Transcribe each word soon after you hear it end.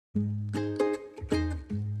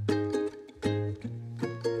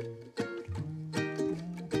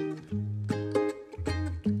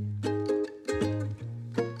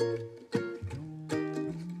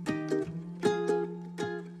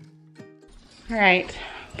All right,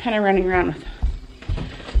 kind of running around with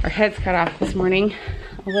our heads cut off this morning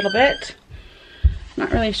a little bit.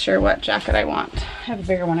 Not really sure what jacket I want. I have a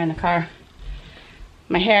bigger one in the car.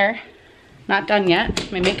 My hair, not done yet.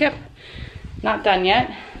 My makeup, not done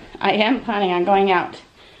yet. I am planning on going out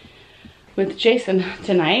with Jason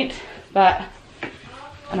tonight, and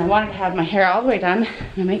I wanted to have my hair all the way done,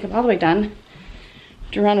 my makeup all the way done,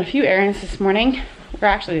 to run a few errands this morning, or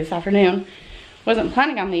actually this afternoon. Wasn't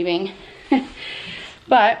planning on leaving,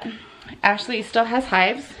 but Ashley still has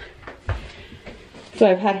hives, so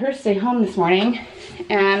I've had her stay home this morning,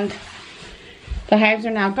 and the hives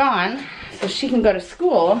are now gone, so she can go to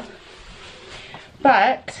school.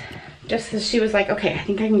 But just as she was like, okay, I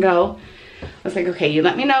think I can go, I was like, okay, you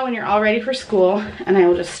let me know when you're all ready for school, and I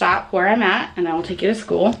will just stop where I'm at, and I will take you to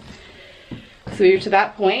school. So we were to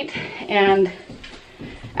that point, and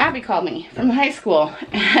Abby called me from high school,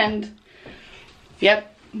 and yep,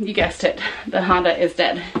 you guessed it, the Honda is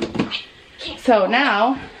dead. So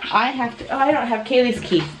now I have to, oh, I don't have Kaylee's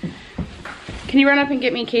key. Can you run up and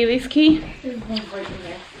get me Kaylee's key? There's one right in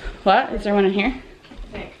there. What? Is there one in here?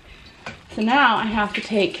 Okay. So now I have to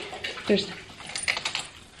take,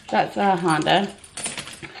 that's a Honda.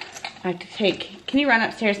 I have to take, can you run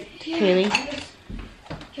upstairs, Yeah, Kaylee?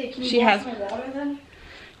 Okay, can you She wash has, my water then?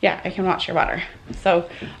 yeah, I can watch your water. So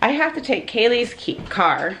I have to take Kaylee's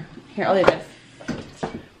car. Here, I'll do this.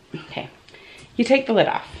 Okay. You take the lid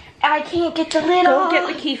off. I can't get the lid off. Go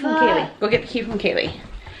get the key from Kaylee. Go get the key from Kaylee.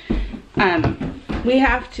 We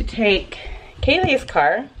have to take Kaylee's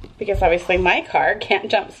car, because obviously my car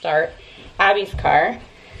can't jump start Abby's car.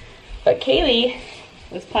 But Kaylee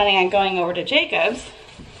was planning on going over to Jacob's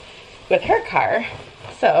with her car.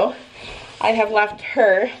 So I have left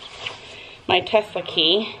her my Tesla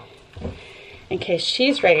key in case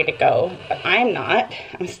she's ready to go, but I'm not.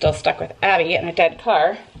 I'm still stuck with Abby in a dead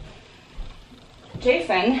car.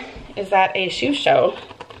 Jason is at a shoe show.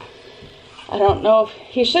 I don't know if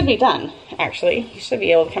he should be done, actually. He should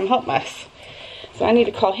be able to come help us. So I need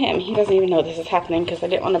to call him. He doesn't even know this is happening because I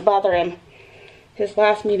didn't want to bother him. His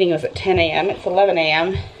last meeting was at 10 a.m. It's 11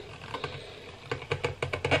 a.m.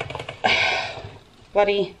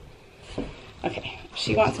 Buddy. Okay,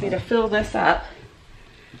 she wants me to fill this up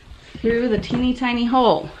through the teeny tiny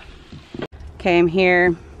hole. Okay, I'm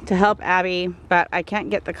here to help Abby, but I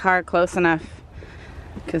can't get the car close enough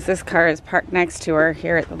because this car is parked next to her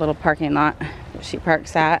here at the little parking lot that she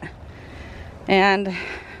parks at. And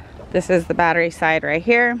this is the battery side right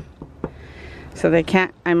here. So they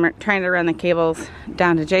can't, I'm trying to run the cables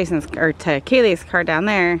down to Jason's, or to Kaylee's car down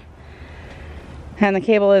there. And the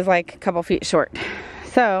cable is like a couple feet short.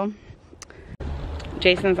 So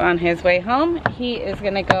Jason's on his way home. He is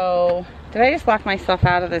gonna go, did I just lock myself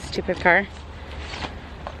out of this stupid car?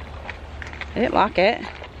 I didn't lock it.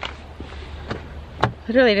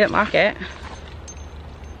 Literally didn't lock it.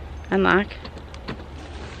 Unlock.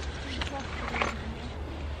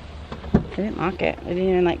 I didn't lock it. I didn't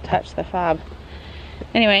even like touch the fob.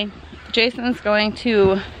 Anyway, Jason's going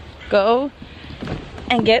to go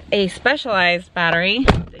and get a specialized battery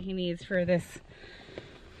that he needs for this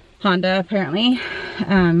Honda, apparently,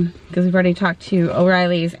 because we've already talked to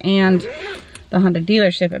O'Reilly's and the Honda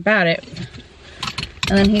dealership about it.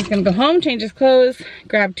 And then he's gonna go home, change his clothes,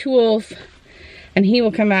 grab tools, and he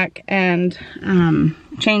will come back and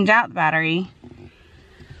change out the battery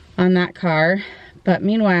on that car. But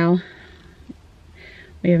meanwhile,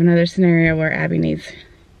 we have another scenario where Abby needs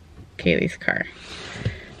Kaylee's car.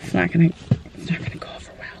 It's not gonna go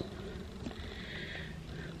over well.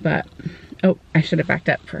 But oh, I should have backed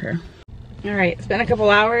up for her. All right, it's been a couple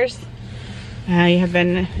hours. You have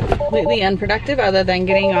been completely unproductive other than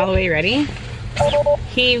getting all the way ready.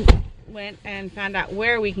 He went and found out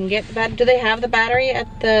where we can get the battery. Do they have the battery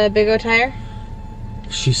at the Big O Tire?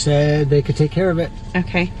 She said they could take care of it.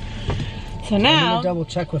 Okay. So now, I'm gonna double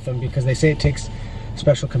check with them because they say it takes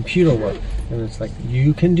special computer work. And it's like,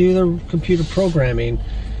 you can do the computer programming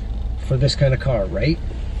for this kind of car, right?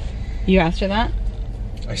 you asked her that?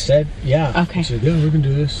 I said, yeah. Okay. She said, yeah, we can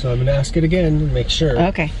do this. So I'm gonna ask it again and make sure.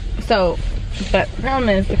 Okay. So, but the problem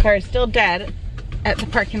is the car is still dead at the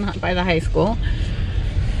parking lot by the high school.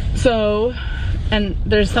 So, and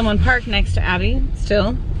there's someone parked next to Abby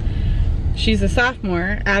still. She's a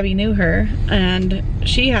sophomore. Abby knew her, and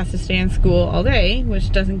she has to stay in school all day,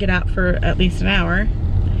 which doesn't get out for at least an hour.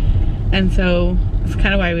 And so it's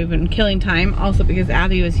kind of why we've been killing time. Also because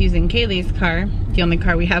Abby was using Kaylee's car, the only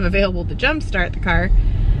car we have available to jumpstart the car,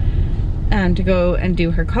 and to go and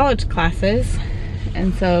do her college classes.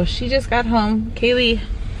 And so she just got home. Kaylee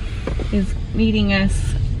is meeting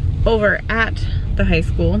us over at the high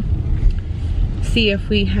school. see if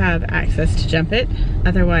we have access to jump it.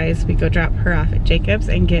 Otherwise, we go drop her off at Jacob's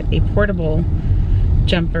and get a portable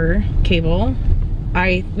jumper cable.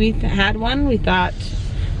 We had one we thought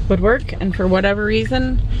would work, and for whatever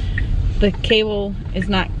reason, the cable is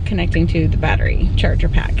not connecting to the battery charger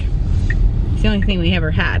pack. It's the only thing we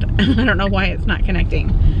ever had. I don't know why it's not connecting.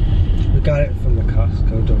 We got it from the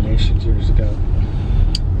Costco donations years ago.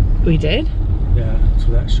 We did? Yeah, that's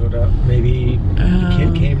when that showed up. Maybe the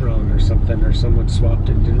kid came wrong or something, or someone swapped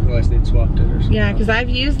it and didn't realize they'd swapped it or something. Yeah, because I've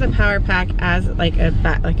used the power pack as like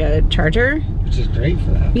a charger. Which is great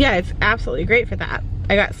for that. Yeah, it's absolutely great for that.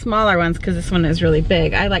 I got smaller ones because this one is really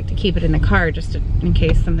big. I like to keep it in the car just in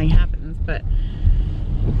case something happens. But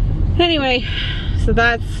anyway, so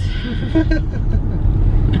that's this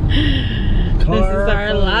is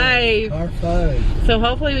our life. Car fun. So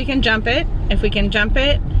hopefully we can jump it. If we can jump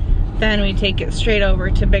it, then we take it straight over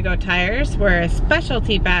to Big O Tires, where a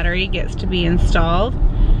specialty battery gets to be installed.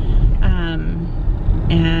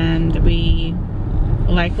 And we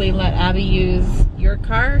likely let Abby use your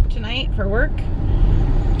car tonight for work.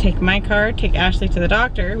 Take my car, take Ashley to the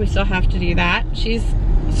doctor. We still have to do that. She's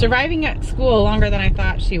surviving at school longer than I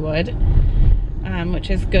thought she would, which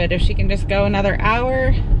is good. If she can just go another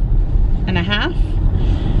hour and a half,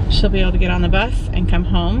 she'll be able to get on the bus and come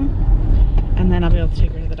home, and then I'll be able to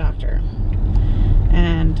take her to the doctor.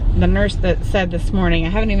 And the nurse that said this morning, I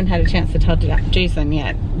haven't even had a chance to tell Jason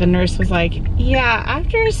yet, the nurse was like, yeah,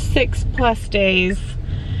 after 6+ days,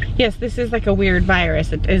 yes, this is like a weird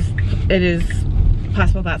virus. It is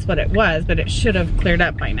possible that's what it was, but it should have cleared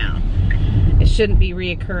up by now. It shouldn't be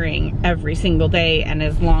reoccurring every single day and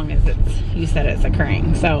as long as you said it's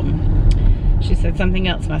occurring. So she said something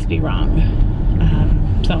else must be wrong.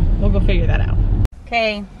 So we'll go figure that out.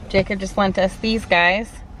 Okay, Jacob just lent us these guys.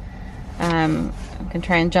 I can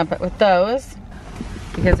try and jump it with those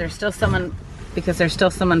because there's still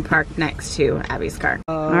someone parked next to Abby's car.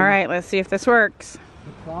 All right, let's see if this works.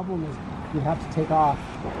 The problem is you have to take off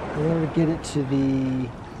in order to get it to the,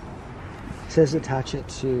 it says attach it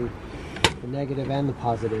to the negative and the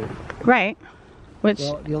positive. Right. Which,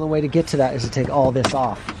 well, the only way to get to that is to take all this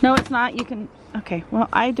off. No, it's not. You can, okay, well,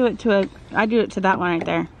 I do it to that one right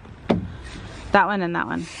there. That one and that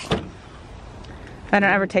one. I don't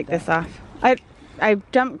ever take this off. I've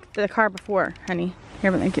jumped the car before, honey.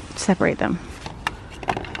 Here, let me separate them.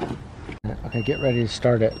 Okay, get ready to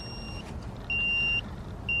start it.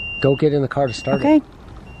 Go get in the car to start it. Okay.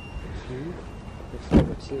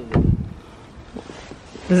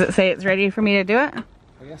 Does it say it's ready for me to do it?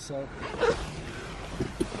 I guess so.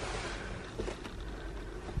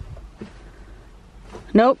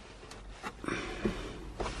 Nope.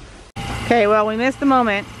 Okay, well, we missed the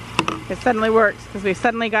moment. It suddenly works because we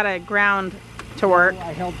suddenly got a ground to work.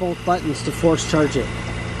 I held both buttons to force charge it.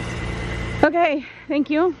 Okay, thank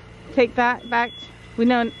you. Take that back. We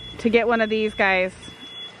know to get one of these guys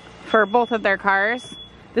for both of their cars.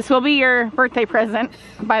 This will be your birthday present,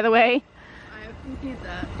 by the way. I appreciate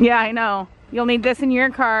that. Yeah, I know. You'll need this in your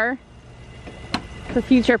car for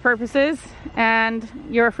future purposes, and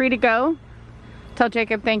you're free to go. Tell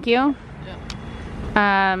Jacob thank you.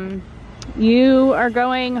 Yeah. You are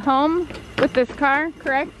going home with this car,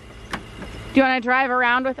 correct? Do you want to drive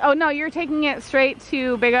around with, oh no, you're taking it straight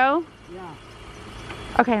to Big O? Yeah.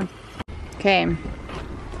 Okay. Okay.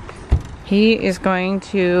 He is going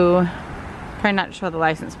to try not to show the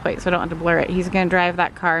license plate so I don't have to blur it. He's going to drive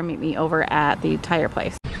that car and meet me over at the tire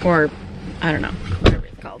place. Or, I don't know, whatever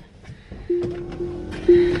it's called.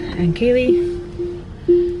 And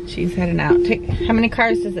Kaylee, she's heading out. How many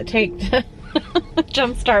cars does it take to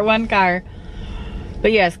jumpstart one car?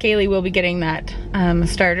 But yes, Kaylee will be getting that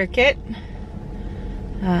starter kit.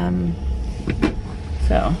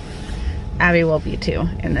 So Abby will be too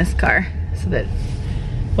in this car, so that,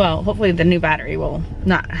 well, hopefully the new battery will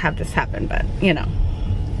not have this happen, but you know,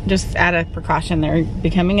 just add a precaution. They're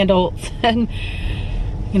becoming adults and,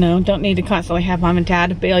 you know, don't need to constantly have mom and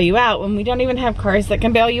dad bail you out when we don't even have cars that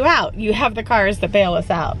can bail you out. You have the cars that bail us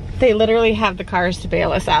out. They literally have the cars to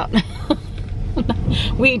bail us out.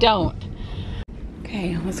 We don't.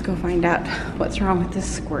 Okay, let's go find out what's wrong with this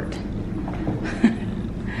squirt.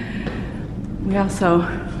 We also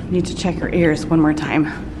need to check her ears one more time,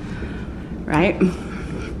 right?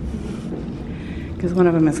 Because one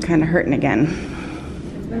of them is kind of hurting again.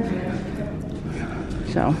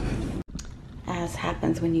 So, as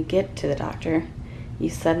happens when you get to the doctor, you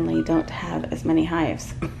suddenly don't have as many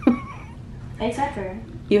hives. Except for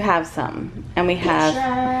You have some, and we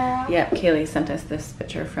have, yep, Kaylee sent us this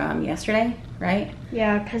picture from yesterday, right?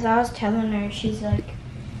 yeah, because I was telling her, she's like,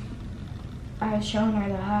 I was showing her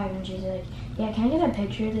the hive, and she's like, "Yeah, can I get a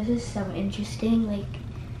picture? This is so interesting." Like,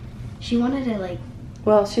 she wanted to like.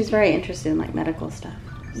 Well, she's very interested in like medical stuff.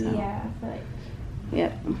 So. Yeah, I feel like.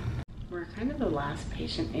 Yep. We're kind of the last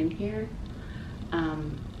patient in here.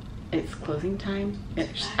 It's closing time.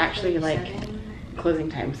 It's actually like closing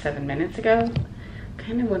time 7 minutes ago.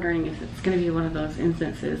 Kind of wondering if it's going to be one of those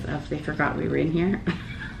instances of they forgot we were in here.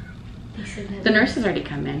 The nurse has already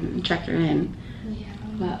come in and checked her in. Yeah.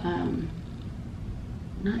 But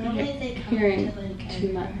not hearing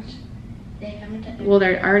too much. Well,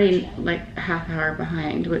 they're already like a half hour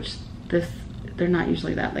behind, which they're not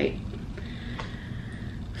usually that late.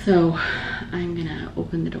 So I'm gonna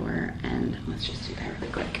open the door and let's just do that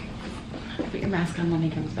really quick. Put your mask on when he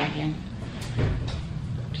comes back in.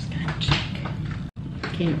 Just gonna check.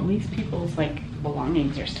 Okay, all these people's like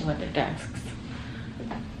belongings are still at their desks.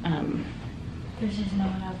 There's just no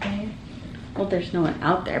one out there. Well, there's no one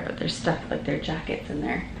out there, but there's stuff like their jackets in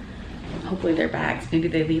there. Hopefully their bags. Maybe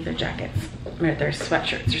they leave their jackets or their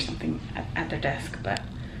sweatshirts or something at their desk, but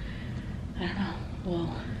I don't know.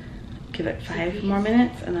 We'll give it 5 more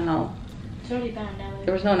minutes and then It's already found out.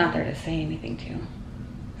 there was no one out there to say anything to.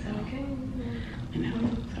 So Okay. I know.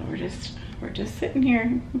 So we're just sitting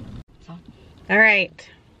here. All right.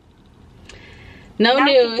 No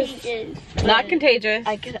news. Not contagious.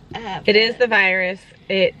 I could have. It is the virus.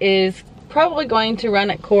 It is probably going to run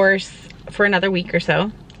its course for another week or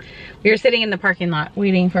so. We were sitting in the parking lot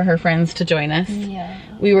waiting for her friends to join us. Yeah.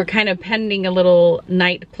 We were kind of pending a little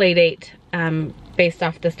night play date based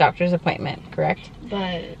off this doctor's appointment, correct?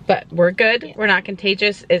 But we're good. Yeah. We're not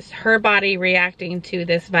contagious. It's her body reacting to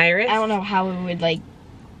this virus. I don't know how it would like,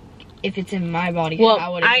 if it's in my body.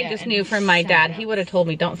 Well, I just knew from my dad. He would have told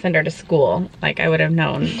me don't send her to school. Like I would have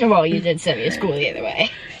known. Well, you did send me to school the other way.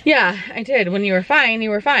 Yeah, I did. When you were fine, you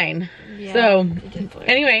were fine. Yeah, so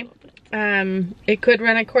anyway, it could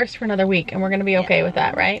run a course for another week and we're gonna be okay with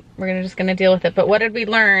that, right? We're just gonna deal with it. But what did we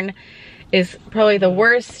learn is probably the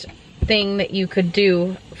worst thing that you could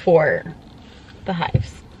do for the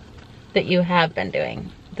hives that you have been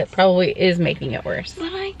doing that probably is making it worse.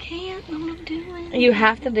 But I can't, I'm not doing it. You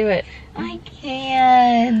have to do it. I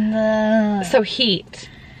can't. So heat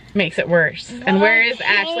makes it worse. But and where is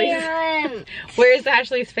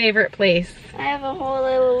Ashley's favorite place? I have a whole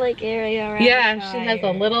little like area around. Yeah, she has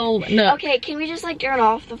a little nook. Okay, can we just like turn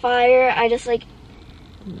off the fire? I just like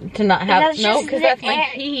to not have no, because that's like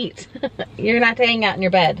heat. You're not to hang out in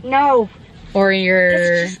your bed. No. Or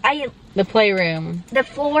your just, the playroom. The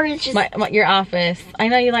floor is just your office. I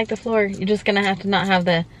know you like the floor. You're just gonna have to not have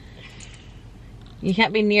the. You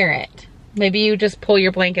can't be near it. Maybe you just pull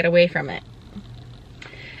your blanket away from it.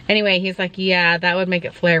 Anyway, he's like, yeah, that would make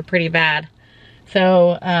it flare pretty bad.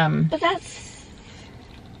 So, but that's.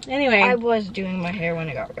 Anyway. I was doing my hair when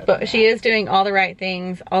I got rid of it. But she is doing all the right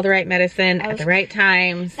things, all the right medicine at the right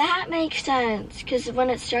times. That makes sense, because when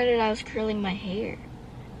it started, I was curling my hair.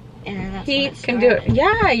 And then that's heat can do it.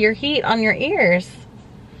 Yeah, your heat on your ears.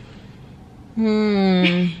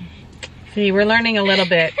 See, we're learning a little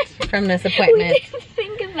bit from this appointment. We didn't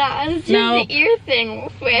think of that. It's just the ear thing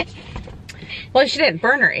with. Well, she didn't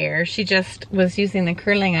burn her ear. She just was using the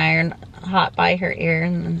curling iron hot by her ear,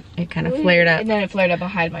 and then it kind of flared up. And then it flared up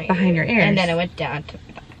behind my ear. Behind your ears. And then it went down to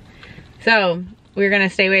my back. So, we're going to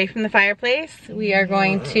stay away from the fireplace. We are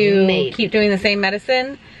going to keep doing the same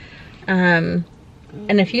medicine.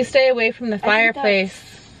 And if you stay away from the fireplace,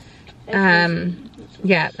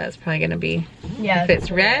 yeah, that's probably going to be, if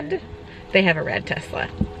it's red, they have a red Tesla.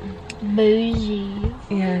 Bougie.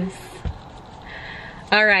 Yes.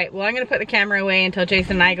 All right, well, I'm going to put the camera away until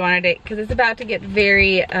Jason and I go on a date, because it's about to get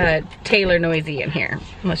very Taylor noisy in here.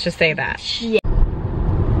 Let's just say that. Yeah.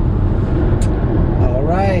 All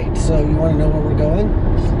right, so you want to know where we're going?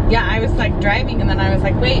 Yeah, I was like driving and then I was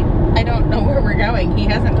like, wait, I don't know where we're going. He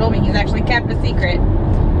hasn't told me. He's actually kept a secret.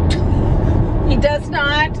 He does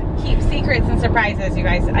not keep secrets and surprises, you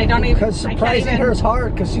guys. I don't even. Because surprising her is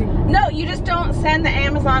hard, because you. No, you just don't send the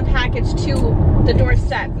Amazon package to the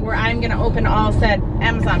doorstep where I'm going to open all said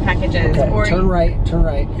Amazon packages. Okay, or turn right, turn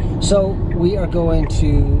right. So we are going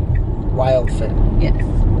to Wildfit. Yes.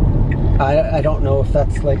 I don't know if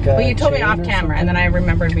that's like a. Well, you told me off camera, and then I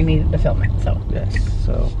remembered we needed to film it. So yes,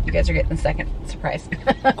 so you guys are getting the second surprise.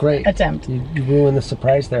 Great attempt. You ruined the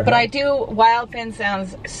surprise there. But I do. Wildfin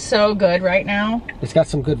sounds so good right now. It's got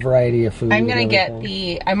some good variety of food. I'm gonna get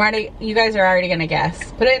the. You guys are already gonna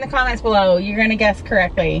guess. Put it in the comments below. You're gonna guess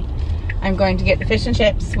correctly. I'm going to get the fish and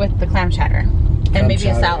chips with the clam chowder, and maybe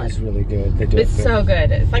a salad. It's really good. They do it's so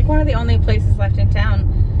good. It's like one of the only places left in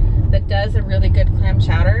town that does a really good clam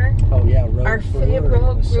chowder. Oh yeah, Our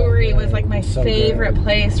Rogue Brewery was like my favorite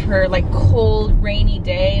place for like cold, rainy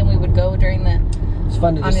day, and we would go during the it's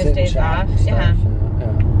fun to on just his sit days and off. Yeah.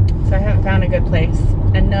 So I haven't found a good place,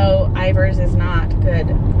 and no, Ivar's is not good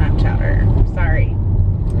clam chowder. Sorry,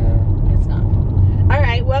 it's not. All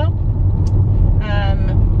right, well,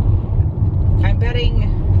 I'm betting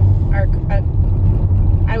our.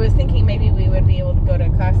 I was thinking maybe we would be able to go to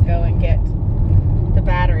Costco and get the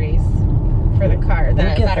batteries for the car, the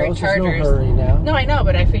battery chargers. No hurry now. No, I know,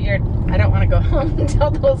 but I figured I don't want to go home until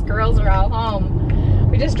those girls are all home.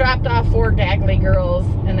 We just dropped off 4 gaggly girls,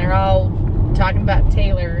 and they're all talking about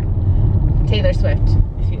Taylor Swift,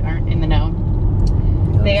 if you aren't in the know.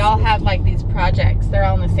 They all have like these projects. They're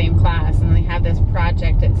all in the same class, and they have this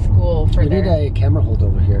project at school for their... We need a camera hold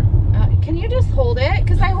over here. Can you just hold it?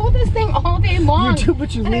 Because I hold this thing all day long. You do,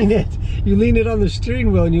 but you lean it. You lean it on the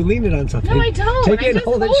steering wheel and you lean it on something. No, I don't. Take it and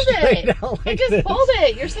hold it straight out like I just hold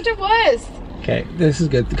it. You're such a wuss. Okay, this is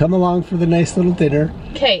good. Come along for the nice little dinner.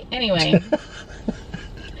 Okay, anyway.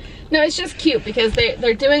 No, it's just cute because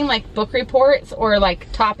they're doing like book reports or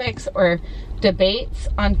like topics or debates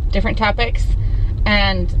on different topics,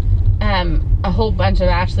 and a whole bunch of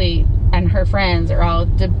Ashley and her friends are all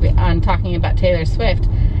talking about Taylor Swift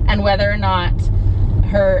and whether or not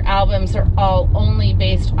her albums are all only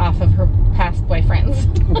based off of her past boyfriends.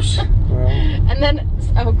 Well, and then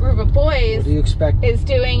a group of boys what do you expect? Is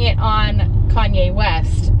doing it on Kanye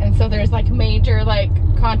West, and so there's like major like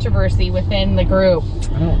controversy within the group.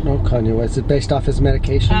 I don't know Kanye West. Is it based off his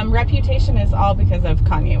medication? Reputation is all because of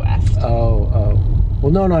Kanye West. Oh.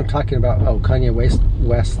 Well, no, I'm talking about Kanye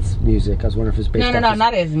West's music. I was wondering if it's based off No,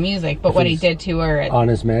 not his music, but what he did to her. On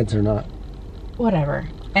his meds or not. Whatever.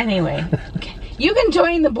 Anyway, you can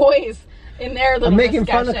join the boys in their little I'm making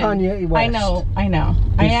discussion. fun of Kanye West. I know.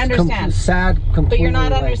 I understand. Completely. But you're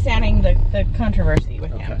not understanding the controversy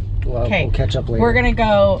with him. Well, we'll catch up later. We're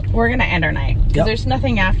gonna end our night. Because there's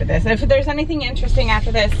nothing after this. If there's anything interesting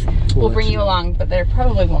after this, we'll bring you along, but there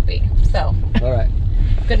probably won't be. So. All right.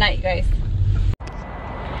 Good night, you guys.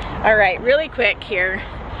 All right, really quick here.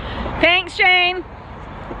 Thanks, Shane.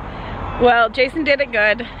 Well, Jason did it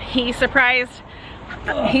good. He surprised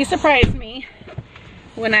me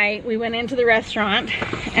when we went into the restaurant,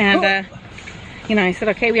 and you know, I said,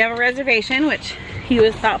 okay, we have a reservation, which he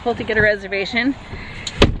was thoughtful to get a reservation.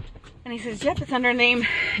 And he says, yep, it's under name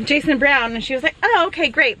Jason Brown. And she was like, oh, okay,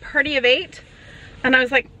 great, party of 8. And I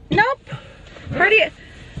was like, nope, party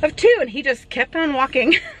of 2. And he just kept on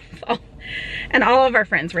walking. So, and all of our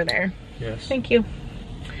friends were there. Yes. Thank you.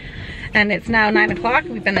 And it's now 9 o'clock.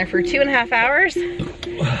 We've been there for 2.5 hours.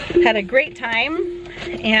 Had a great time.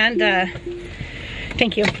 And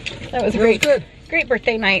thank you. That was a great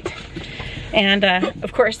birthday night. And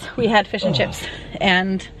of course, we had fish and chips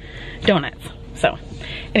and donuts. So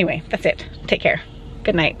anyway, that's it. Take care.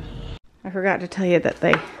 Good night. I forgot to tell you that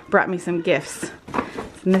they brought me some gifts.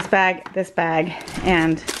 It's in this bag,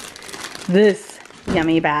 and this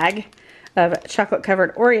yummy bag of chocolate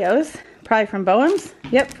covered Oreos, probably from Boeham's.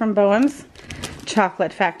 Yep, from Boeham's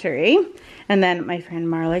Chocolate Factory. And then my friend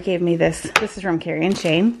Marla gave me this. This is from Carrie and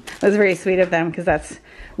Shane. It was very sweet of them because that's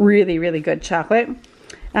really, really good chocolate.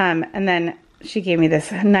 And then she gave me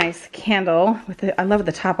this nice candle with I love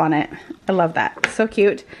the top on it. I love that. So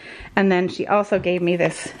cute. And then she also gave me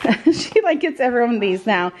this. She like gets everyone these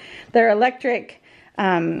now. They're electric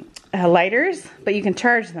lighters, but you can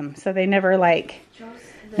charge them, so they never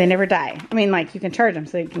they never die. I mean, like, you can charge them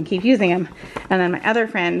so you can keep using them. And then my other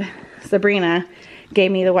friend, Sabrina, gave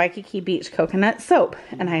me the Waikiki Beach coconut soap,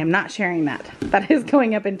 and I am not sharing that. That is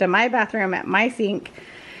going up into my bathroom at my sink,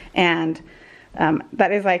 and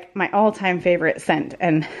that is like my all-time favorite scent,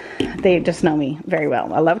 and they just know me very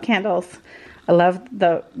well. I love candles, I love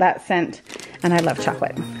that scent, and I love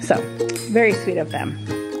chocolate. So, very sweet of them.